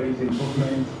 there is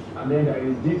improvement, and then there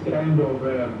is this kind of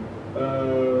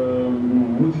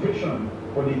motivation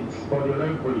for the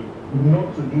referee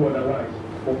not to do otherwise,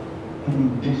 but to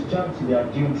discharge their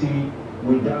duty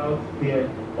without fear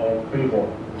or favor.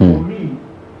 For me,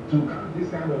 to count this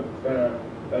kind of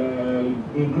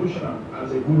inclusion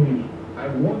as a good news, I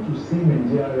want to see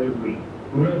Nigeria referee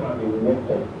wherever they World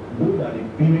Cup, both at the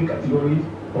female category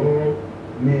or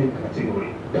male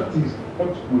category. That is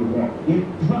what we want.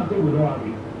 It's not that we don't have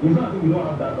it. It's not that we don't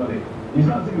have that knowledge. It's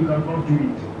not that we cannot do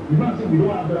it. It's not that we don't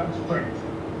have that strength.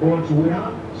 But we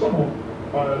have some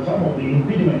of the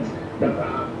impediments that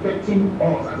are affecting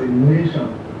us as a nation.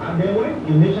 And then when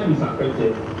a nation is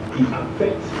affected, it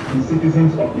affects the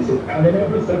citizens of the city. And then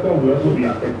every sector will also be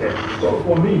affected. So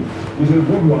for me, it's a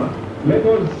good one. Let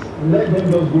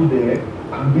them just go there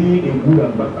and be a good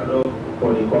ambassador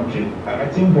for the country. And I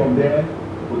think from there,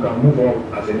 we can move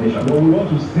on as a nation. But we want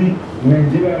to see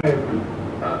Nigeria referee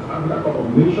at Africa Cup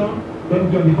of Nations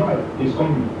 2025 is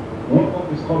coming. World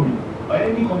Cup is coming.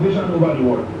 Any competition over the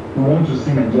world, we want to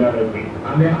see Nigeria referee.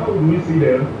 And then how do we see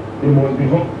them? They must be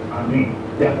up and doing.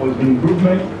 There must be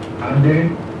improvement, and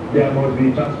then there must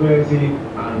be transparency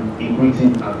and equity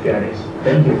and fairness.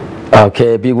 Thank you.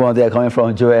 Okay, big one there coming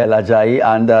from Joel Ajayi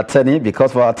and Tenny.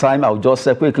 Because for our time, I'll just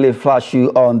quickly flash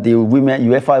you on the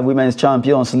UEFA Women's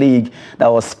Champions League that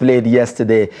was played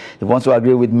yesterday. If you want to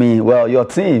agree with me, well, your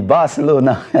team,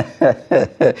 Barcelona,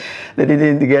 they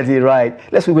didn't get it right.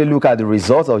 Let's quickly look at the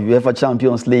results of UEFA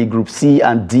Champions League Group C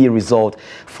and D result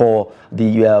for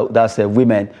that's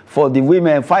women. For the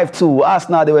women, 5-2.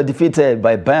 Arsenal, they were defeated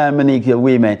by Bayern Munich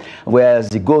women, whereas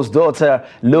the Ghost daughter,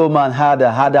 Lohman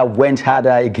Harder went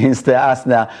harder against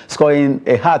Arsenal, scoring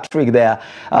a hat-trick there.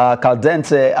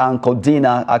 Caldente and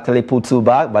Codina actually put 2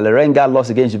 back. Valerenga lost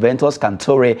against Juventus.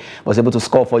 Cantore was able to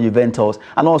score for Juventus.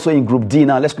 And also in Group D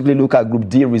now, let's quickly look at Group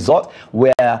D result,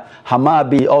 where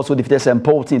Hamabi also defeated St.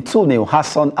 Paulton 2-0.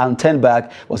 Hassan and Tenberg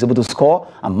was able to score.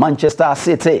 And Manchester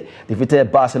City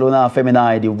defeated Barcelona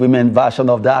Feminine, the women version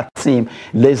of that team.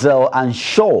 Lazel and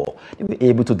Shaw, they were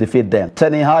able to defeat them. Tell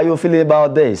me, how are you feeling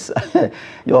about this?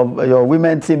 your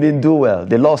women team didn't do well.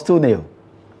 They lost 2-0.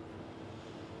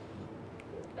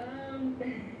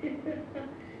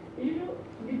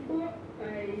 Before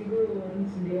I go on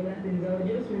to the other things, I'll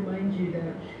just remind you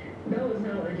that was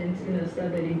how Argentina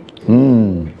started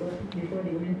before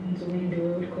they went into win the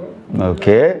World Cup.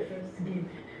 Okay.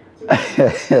 I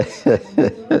think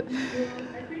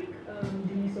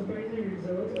the surprising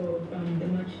result of the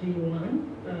match they won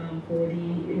for the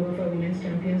UEFA Women's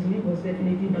Champions League was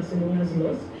definitely Barcelona's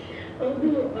loss.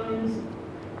 Although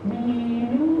we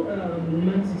knew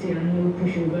Man City and no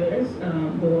pushovers,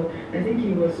 but I think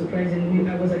it was surprising.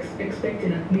 I was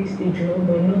expecting at least a draw,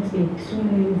 but not a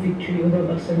 2-0 victory over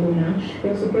Barcelona. It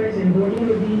was surprising, but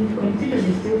the competition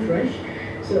is still fresh.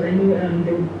 So I know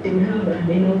they will have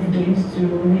enough games to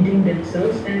redeem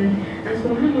themselves. And as for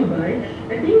Hamabai,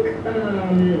 I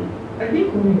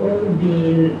think we've all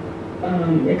been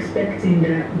expecting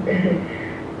that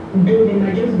though they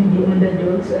might just be the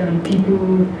underdogs,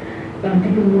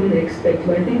 people wouldn't expect.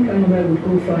 But I think Hamabai would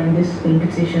go far in this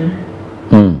competition.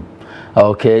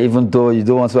 Okay, even though you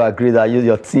don't want to agree that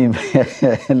your team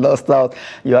lost out,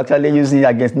 you're actually using it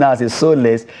against Nas is so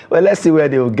less. Well, let's see where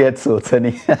they will get to,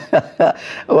 Tony.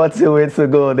 What's the way to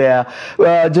go there?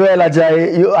 Well, Joel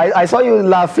Ajayi, I saw you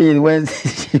laughing when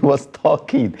she was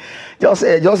talking. Just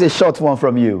a short one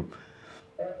from you.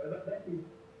 That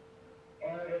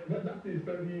is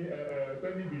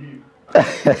very belief.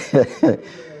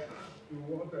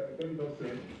 What Tony just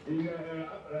said. In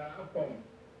AFCON,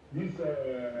 this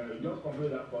just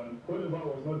compared that one. Cote d'Ivoire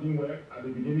was not doing well at the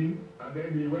beginning, and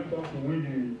then they went on to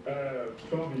win the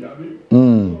trophy. So I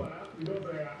have to just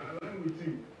align with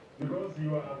you because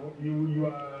you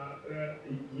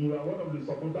are one of the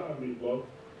supporters of the club,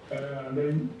 and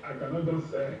then I cannot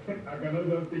just take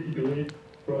it away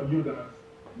from you that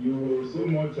you were so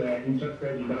much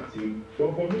interested in that team.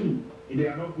 But for me, they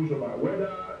are not pushover.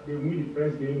 Whether they win the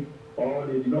first game or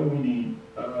they did not win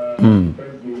the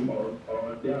first game or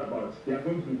thereabouts, they are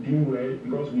going to do well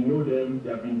because we know them. They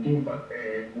have been doing well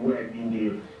in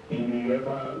the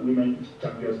UEFA Women's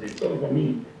Champions League. So for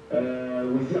me,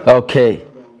 we see okay.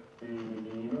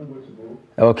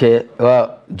 Okay.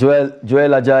 Well, Joel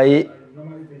Ajayi.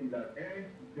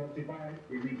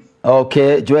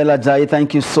 Okay, Joel Ajayi,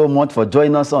 thank you so much for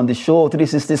joining us on the show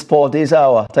 360 Sport this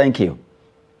hour. Thank you.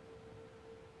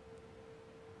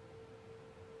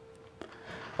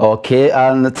 Okay,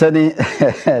 and Tony,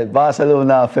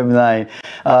 Barcelona Feminine,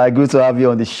 good to have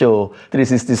you on the show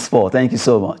 360 Sport. Thank you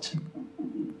so much.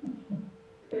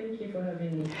 Thank you for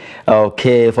having me.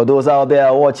 Okay, for those out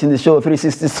there watching the show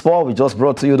 360 Sport, we just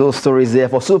brought to you those stories there.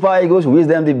 For Super Eagles, we wish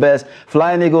them the best.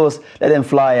 Flying Eagles, let them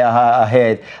fly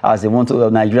ahead as they want to.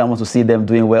 Nigeria wants to see them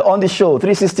doing well. On the show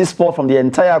 360 Sport from the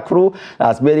entire crew,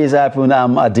 that's Mary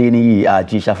Zapunam, Adeni,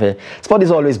 G. Shafe. Sport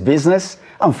is always business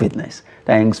and fitness.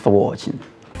 Thanks for watching.